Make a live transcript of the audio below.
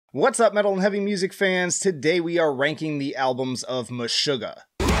What's up, metal and heavy music fans? Today we are ranking the albums of Meshuggah.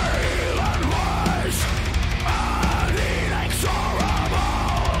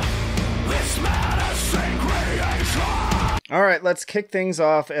 Alright, let's kick things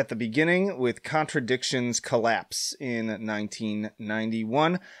off at the beginning with Contradictions Collapse in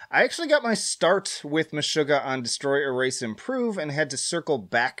 1991. I actually got my start with Meshuggah on Destroy, Erase, Improve and had to circle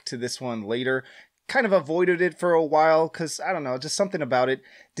back to this one later. Kind of avoided it for a while because, I don't know, just something about it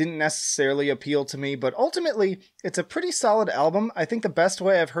didn't necessarily appeal to me, but ultimately it's a pretty solid album. I think the best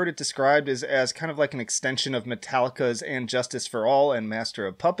way I've heard it described is as kind of like an extension of Metallica's And Justice for All and Master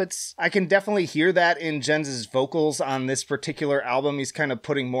of Puppets. I can definitely hear that in Jens's vocals on this particular album. He's kind of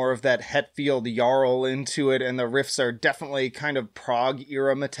putting more of that Hetfield Jarl into it, and the riffs are definitely kind of prog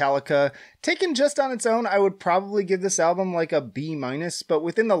era Metallica. Taken just on its own, I would probably give this album like a B-, but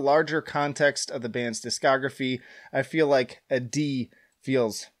within the larger context of the band's discography, I feel like a D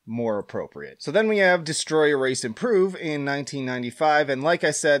feels more appropriate. So then we have Destroy, Erase, Improve in 1995, and like I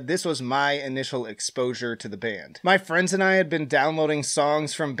said, this was my initial exposure to the band. My friends and I had been downloading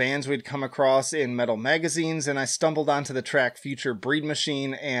songs from bands we'd come across in metal magazines, and I stumbled onto the track Future Breed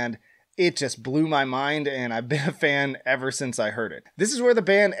Machine, and it just blew my mind, and I've been a fan ever since I heard it. This is where the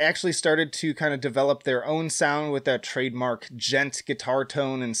band actually started to kind of develop their own sound with that trademark djent guitar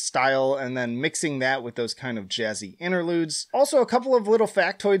tone and style, and then mixing that with those kind of jazzy interludes. Also, a couple of little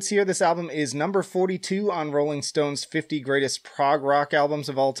factoids here. This album is number 42 on Rolling Stone's 50 Greatest Prog Rock Albums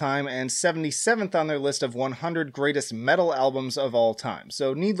of All Time, and 77th on their list of 100 Greatest Metal Albums of All Time.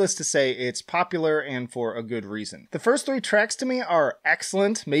 So needless to say, it's popular and for a good reason. The first three tracks to me are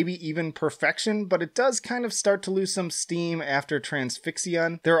excellent, maybe even perfection, but it does kind of start to lose some steam after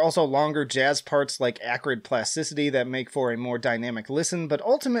Transfixion. There are also longer jazz parts like Acrid Plasticity that make for a more dynamic listen, but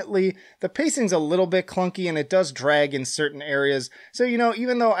ultimately the pacing's a little bit clunky and it does drag in certain areas. So, you know,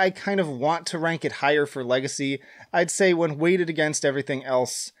 even though I kind of want to rank it higher for legacy, I'd say when weighted against everything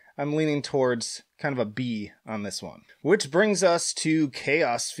else, I'm leaning towards kind of a B on this one. Which brings us to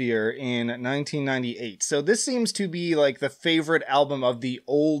Chaosphere in 1998. So this seems to be like the favorite album of the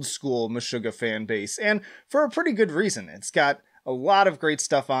old school Meshuggah fan base, and for a pretty good reason. It's got a lot of great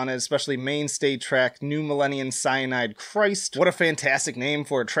stuff on it, especially mainstay track New Millennium Cyanide Christ. What a fantastic name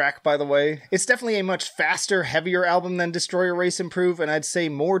for a track, by the way. It's definitely a much faster, heavier album than Destroy, Erase, Improve, and I'd say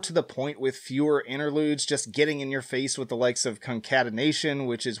more to the point with fewer interludes, just getting in your face with the likes of Concatenation,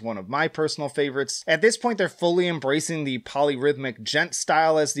 which is one of my personal favorites. At this point, they're fully embracing the polyrhythmic djent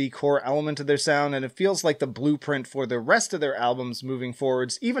style as the core element of their sound, and it feels like the blueprint for the rest of their albums moving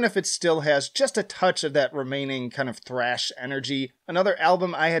forwards, even if it still has just a touch of that remaining kind of thrash energy. Another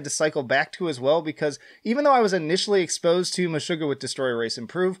album I had to cycle back to as well, because even though I was initially exposed to Meshuggah with Destroy, Erase,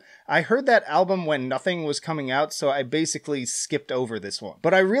 Improve, I heard that album when nothing was coming out, so I basically skipped over this one.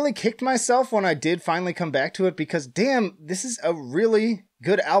 But I really kicked myself when I did finally come back to it, because damn, this is a really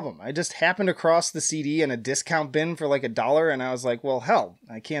good album. I just happened across the CD in a discount bin for like $1, and I was like, well, hell,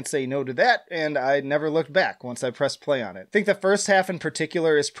 I can't say no to that, and I never looked back once I pressed play on it. I think the first half in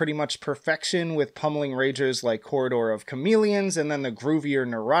particular is pretty much perfection, with pummeling ragers like Corridor of Chameleons, and then the groovier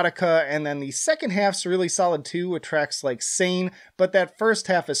Neurotica, and then the second half's really solid too, with tracks like Sane, but that first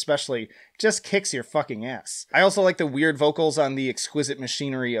half especially just kicks your fucking ass. I also like the weird vocals on the exquisite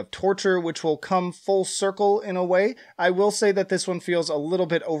machinery of Torture, which will come full circle in a way. I will say that this one feels a little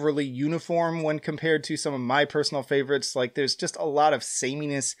bit overly uniform when compared to some of my personal favorites. Like, there's just a lot of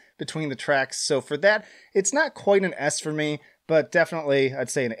sameness between the tracks, so for that, it's not quite an S for me, but definitely I'd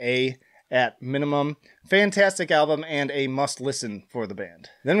say an A at minimum. Fantastic album and a must-listen for the band.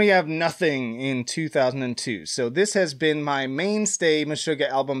 Then we have Nothing in 2002. So this has been my mainstay Meshuggah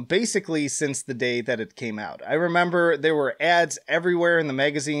album basically since the day that it came out. I remember there were ads everywhere in the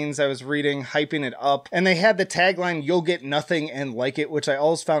magazines I was reading, hyping it up, and they had the tagline, "You'll get nothing and like it," which I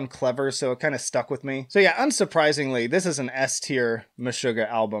always found clever, so it kind of stuck with me. So yeah, unsurprisingly, this is an S-tier Meshuggah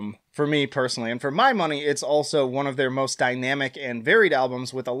album for me personally, and for my money, it's also one of their most dynamic and varied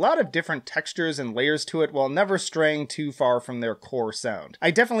albums with a lot of different textures and layers to it while never straying too far from their core sound.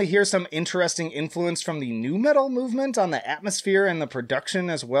 I definitely hear some interesting influence from the nu metal movement on the atmosphere and the production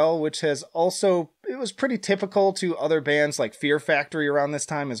as well, which has also, it was pretty typical to other bands like Fear Factory around this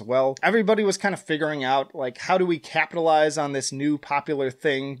time as well. Everybody was kind of figuring out, like, how do we capitalize on this new popular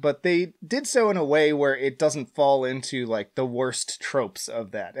thing, but they did so in a way where it doesn't fall into, like, the worst tropes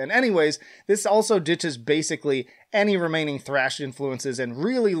of that. And anyways, this also ditches basically any remaining thrash influences and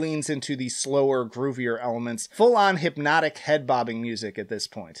really leans into the slower, groovier elements. Full-on hypnotic head-bobbing music at this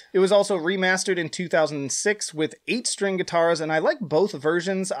point. It was also remastered in 2006 with 8-string guitars, and I like both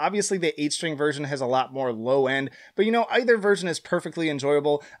versions. Obviously, the 8-string version has a lot more low end, but you know, either version is perfectly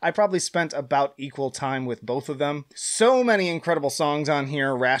enjoyable. I probably spent about equal time with both of them. So many incredible songs on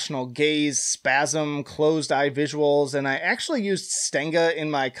here: Rational Gaze, Spasm, Closed Eye Visuals, and I actually used Stenga in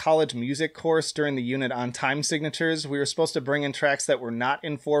my college music course during the unit on time signatures. We were supposed to bring in tracks that were not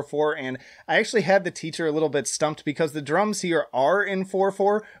in 4/4, and I actually had the teacher a little bit stumped because the drums here are in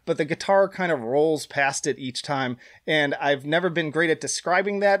 4/4, but the guitar kind of rolls past it each time, and I've never been great at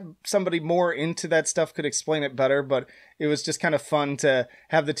describing that. Somebody more into that stuff could explain it better, but it was just kind of fun to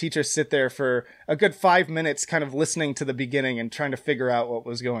have the teacher sit there for a good 5 minutes kind of listening to the beginning and trying to figure out what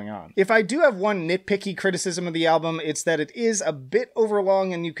was going on. If I do have one nitpicky criticism of the album, it's that it is a bit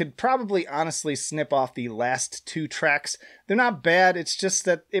overlong and you could probably honestly snip off the last 2 tracks. They're not bad, it's just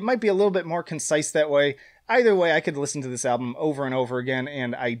that it might be a little bit more concise that way. Either way, I could listen to this album over and over again,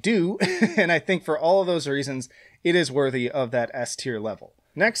 and I do, and I think for all of those reasons, it is worthy of that S tier level.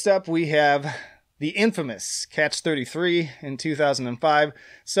 Next up, we have the infamous Catch 33 in 2005.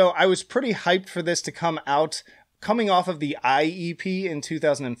 So I was pretty hyped for this to come out, coming off of the IEP in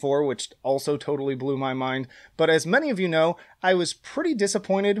 2004, which also totally blew my mind. But as many of you know, I was pretty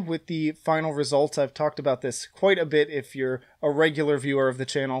disappointed with the final results. I've talked about this quite a bit if you're a regular viewer of the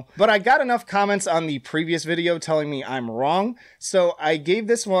channel. But I got enough comments on the previous video telling me I'm wrong, so I gave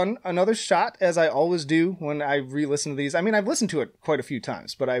this one another shot, as I always do when I re-listen to these. I mean, I've listened to it quite a few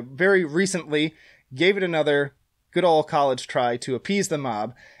times, but I very recently gave it another good old college try to appease the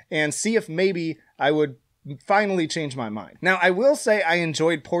mob and see if maybe I would finally change my mind. Now, I will say I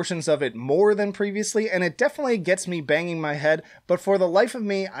enjoyed portions of it more than previously, and it definitely gets me banging my head, but for the life of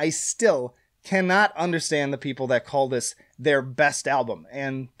me, I still cannot understand the people that call this their best album,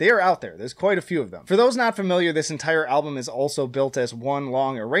 and they are out there. There's quite a few of them. For those not familiar, this entire album is also built as one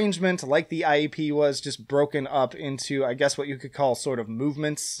long arrangement, like the IEP was, just broken up into, I guess, what you could call sort of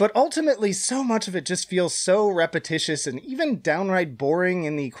movements. But ultimately, so much of it just feels so repetitious and even downright boring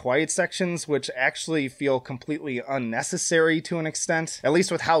in the quiet sections, which actually feel completely unnecessary to an extent, at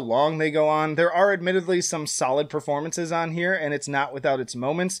least with how long they go on. There are admittedly some solid performances on here, and it's not without its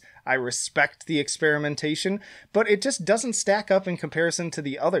moments. I respect the experimentation, but it just doesn't stack up in comparison to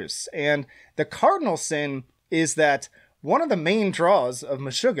the others. And the cardinal sin is that one of the main draws of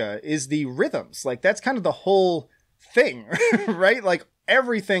Meshuggah is the rhythms. Like, that's kind of the whole thing, right? Like,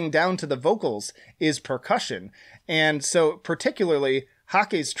 everything down to the vocals is percussion. And so particularly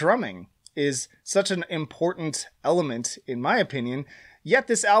Hake's drumming is such an important element, in my opinion. Yet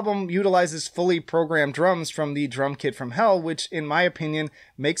this album utilizes fully programmed drums from the drum kit from Hell, which, in my opinion,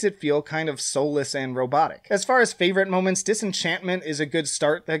 makes it feel kind of soulless and robotic. As far as favorite moments, Disenchantment is a good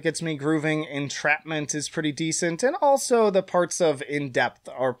start that gets me grooving, Entrapment is pretty decent, and also the parts of In Depth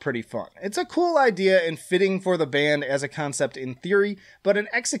are pretty fun. It's a cool idea and fitting for the band as a concept in theory, but in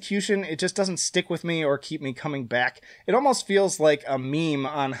execution, it just doesn't stick with me or keep me coming back. It almost feels like a meme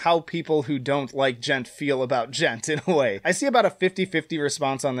on how people who don't like Gent feel about Gent, in a way. I see about a 50-50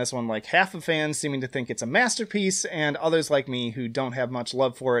 response on this one, like half of fans seeming to think it's a masterpiece and others like me who don't have much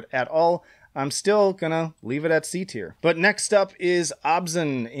love for it at all. I'm still gonna leave it at C tier. But next up is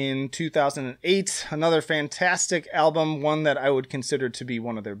obZen in 2008, another fantastic album, one that I would consider to be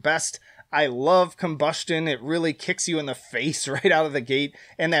one of their best. I love Combustion. It really kicks you in the face right out of the gate,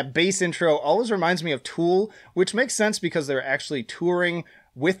 and that bass intro always reminds me of Tool, which makes sense because they're actually touring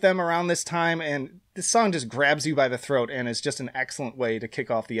with them around this time, and this song just grabs you by the throat and is just an excellent way to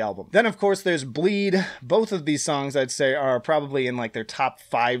kick off the album. Then, of course, there's Bleed. Both of these songs, I'd say, are probably in like their top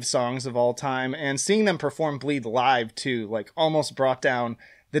 5 songs of all time, and seeing them perform Bleed live, too, like almost brought down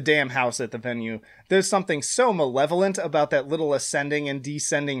the damn house at the venue. There's something so malevolent about that little ascending and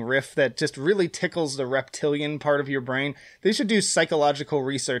descending riff that just really tickles the reptilian part of your brain. They should do psychological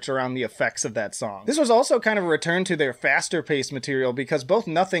research around the effects of that song. This was also kind of a return to their faster paced material because both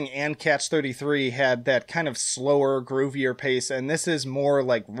Nothing and Catch 33 had that kind of slower, groovier pace, and this is more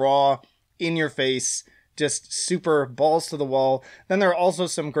like raw, in your face, just super balls to the wall. Then there are also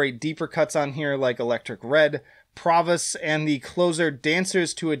some great deeper cuts on here like Electric Red, Provis, and the closer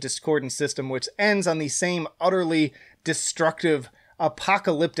Dancers to a Discordant System, which ends on the same utterly destructive,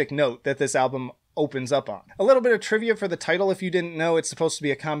 apocalyptic note that this album opens up on. A little bit of trivia for the title, if you didn't know, it's supposed to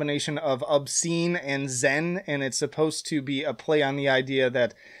be a combination of obscene and zen, and it's supposed to be a play on the idea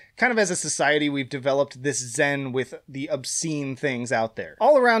that kind of as a society, we've developed this zen with the obscene things out there.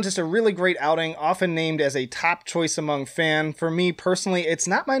 All around, just a really great outing, often named as a top choice among fan. For me personally, it's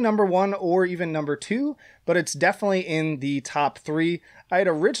not my number 1 or even number 2, but it's definitely in the top 3. I had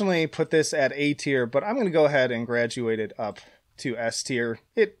originally put this at A tier, but I'm going to go ahead and graduate it up to S tier.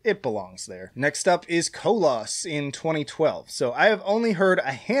 It belongs there. Next up is Koloss in 2012. So I have only heard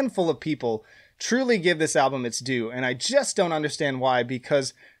a handful of people truly give this album its due, and I just don't understand why,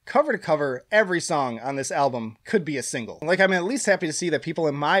 because cover to cover, every song on this album could be a single. Like, I'm at least happy to see that people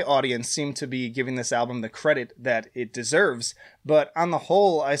in my audience seem to be giving this album the credit that it deserves, but on the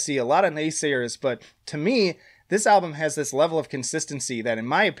whole, I see a lot of naysayers, but to me, this album has this level of consistency that, in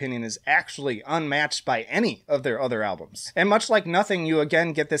my opinion, is actually unmatched by any of their other albums. And much like Nothing, you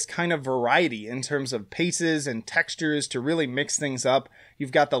again get this kind of variety in terms of paces and textures to really mix things up.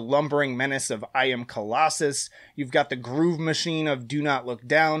 You've got the lumbering menace of I Am Colossus, you've got the groove machine of Do Not Look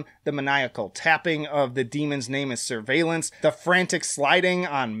Down, the maniacal tapping of The Demon's Name is Surveillance, the frantic sliding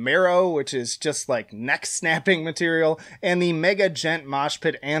on Marrow, which is just like neck-snapping material, and the mega gent mosh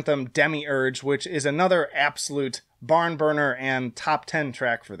pit anthem Demiurge, which is another absolute barn burner and top 10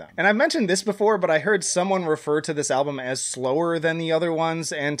 track for them. And I've mentioned this before, but I heard someone refer to this album as slower than the other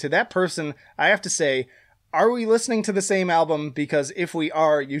ones, and to that person, I have to say, are we listening to the same album? Because if we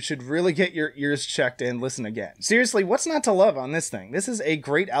are, you should really get your ears checked and listen again. Seriously, what's not to love on this thing? This is a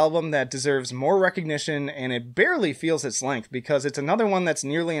great album that deserves more recognition, and it barely feels its length because it's another one that's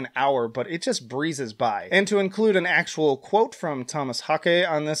nearly an hour, but it just breezes by. And to include an actual quote from Thomas Hake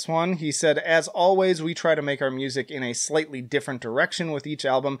on this one, he said, "As always, we try to make our music in a slightly different direction with each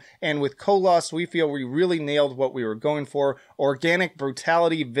album, and with Koloss, we feel we really nailed what we were going for. Organic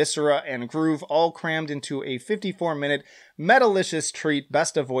brutality, viscera, and groove all crammed into a 54-minute metalicious treat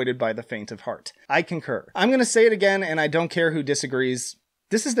best avoided by the faint of heart." I concur. I'm going to say it again, and I don't care who disagrees.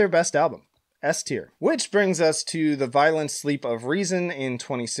 This is their best album. S tier. Which brings us to The Violent Sleep of Reason in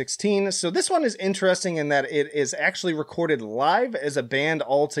 2016. So this one is interesting in that it is actually recorded live as a band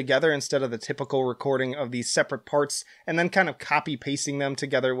all together instead of the typical recording of these separate parts and then kind of copy pasting them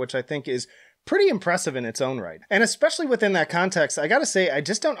together, which I think is pretty impressive in its own right. And especially within that context, I gotta say, I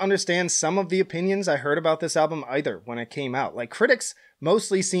just don't understand some of the opinions I heard about this album either when it came out. Like, critics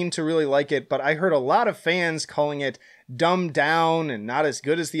mostly seem to really like it, but I heard a lot of fans calling it dumbed down and not as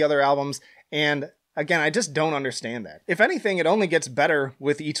good as the other albums, and again, I just don't understand that. If anything, it only gets better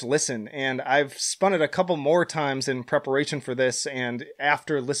with each listen, and I've spun it a couple more times in preparation for this and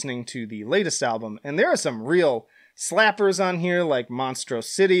after listening to the latest album, and there are some real slappers on here like Monstro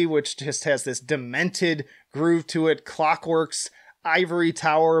City, which just has this demented groove to it, Clockworks, Ivory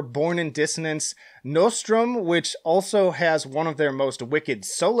Tower, Born in Dissonance, Nostrum, which also has one of their most wicked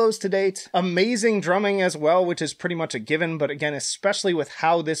solos to date, amazing drumming as well, which is pretty much a given, but again, especially with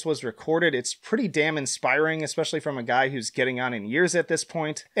how this was recorded, it's pretty damn inspiring, especially from a guy who's getting on in years at this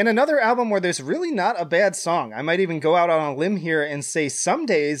point. And another album where there's really not a bad song. I might even go out on a limb here and say some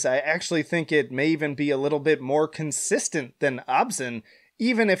days I actually think it may even be a little bit more consistent than obZen,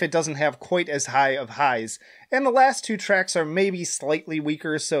 even if it doesn't have quite as high of highs. And the last two tracks are maybe slightly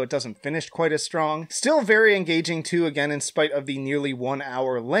weaker, so it doesn't finish quite as strong. Still very engaging too, again, in spite of the nearly 1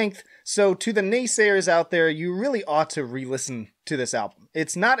 hour length. So to the naysayers out there, you really ought to re-listen to this album.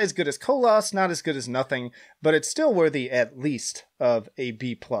 It's not as good as Koloss, not as good as Nothing, but it's still worthy at least of a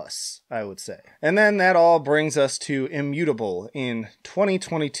B+, I would say. And then that all brings us to Immutable in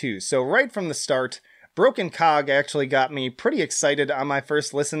 2022. So right from the start, Broken Cog actually got me pretty excited on my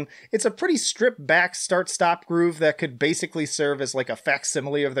first listen. It's a pretty stripped back start-stop groove that could basically serve as like a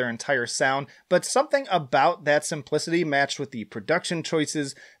facsimile of their entire sound, but something about that simplicity matched with the production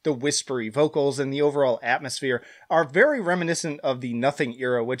choices, the whispery vocals, and the overall atmosphere are very reminiscent of the Nothing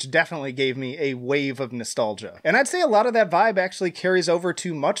era, which definitely gave me a wave of nostalgia. And I'd say a lot of that vibe actually carries over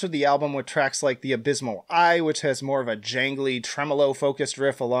to much of the album with tracks like The Abysmal Eye, which has more of a jangly, tremolo-focused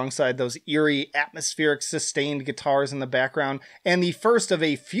riff alongside those eerie, atmospheric, sustained guitars in the background, and the first of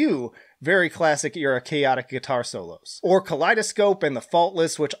a few very classic era chaotic guitar solos. Or Kaleidoscope and The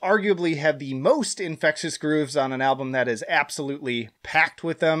Faultless, which arguably have the most infectious grooves on an album that is absolutely packed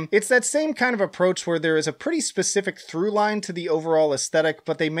with them. It's that same kind of approach where there is a pretty specific through line to the overall aesthetic,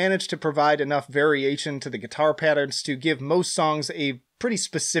 but they manage to provide enough variation to the guitar patterns to give most songs a pretty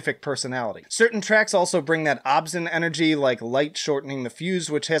specific personality. Certain tracks also bring that obZen energy, like Light Shortening the Fuse,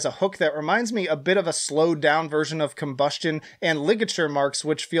 which has a hook that reminds me a bit of a slowed down version of Combustion, and Ligature Marks,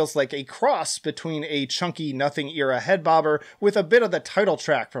 which feels like a cross between a chunky Nothing era head bobber with a bit of the title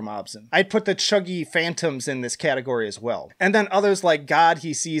track from obZen. I'd put the chuggy Phantoms in this category as well. And then others like God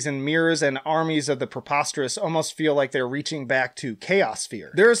He Sees in Mirrors and Armies of the Preposterous almost feel like they're reaching back to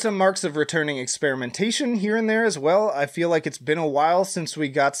Chaosphere. There are some marks of returning experimentation here and there as well. I feel like it's been a while since we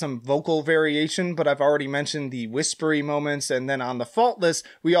got some vocal variation, but I've already mentioned the whispery moments, and then on the Faultless,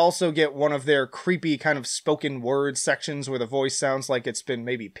 we also get one of their creepy kind of spoken word sections where the voice sounds like it's been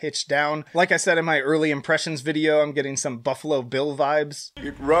maybe pitched down. Like I said in my early impressions video, I'm getting some Buffalo Bill vibes.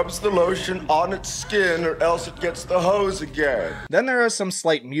 It rubs the lotion on its skin or else it gets the hose again. Then there are some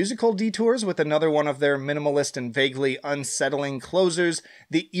slight musical detours with another one of their minimalist and vaguely unsettling closers,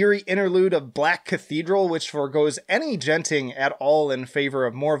 the eerie interlude of Black Cathedral, which forgoes any djenting at all in favor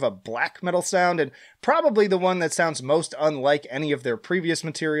of more of a black metal sound, and probably the one that sounds most unlike any of their previous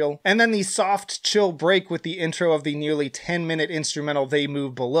material. And then the soft, chill break with the intro of the nearly 10-minute instrumental They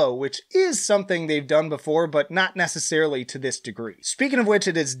Move Below, which is something they've done before, but not necessarily to this degree. Speaking of which,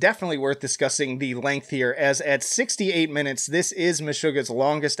 it is definitely worth discussing the length here, as at 68 minutes, this is Meshuggah's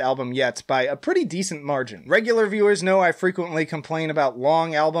longest album yet by a pretty decent margin. Regular viewers know I frequently complain about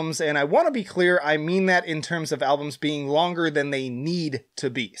long albums, and I want to be clear, I mean that in terms of albums being longer than they need to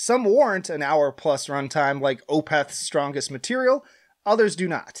be. Some warrant an hour-plus runtime like Opeth's strongest material, others do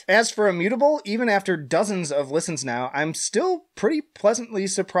not. As for Immutable, even after dozens of listens now, I'm still pretty pleasantly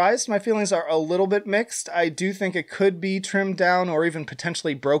surprised. My feelings are a little bit mixed. I do think it could be trimmed down or even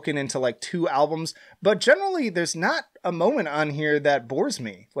potentially broken into like 2 albums, but generally there's not a moment on here that bores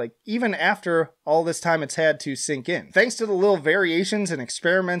me, like even after all this time it's had to sink in. Thanks to the little variations and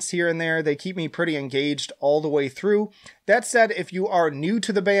experiments here and there, they keep me pretty engaged all the way through. That said, if you are new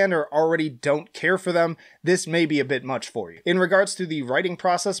to the band or already don't care for them, this may be a bit much for you. In regards to the writing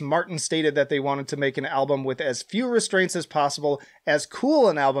process, Martin stated that they wanted to make an album with as few restraints as possible, as cool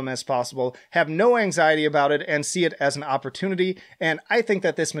an album as possible, have no anxiety about it, and see it as an opportunity, and I think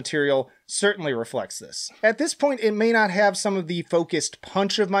that this material certainly reflects this. At this point, it may not have some of the focused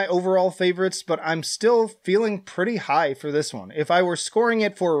punch of my overall favorites, but I'm still feeling pretty high for this one. If I were scoring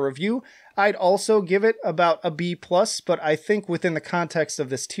it for a review, I'd also give it about a B+, but I think within the context of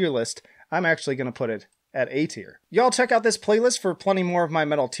this tier list, I'm actually going to put it at A tier. Y'all check out this playlist for plenty more of my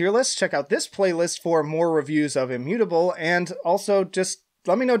metal tier lists. Check out this playlist for more reviews of Immutable, and also just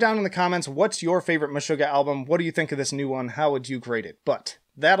let me know down in the comments what's your favorite Meshuggah album. What do you think of this new one? How would you grade it? But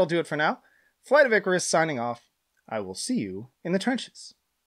that'll do it for now. Flight of Icarus signing off. I will see you in the trenches.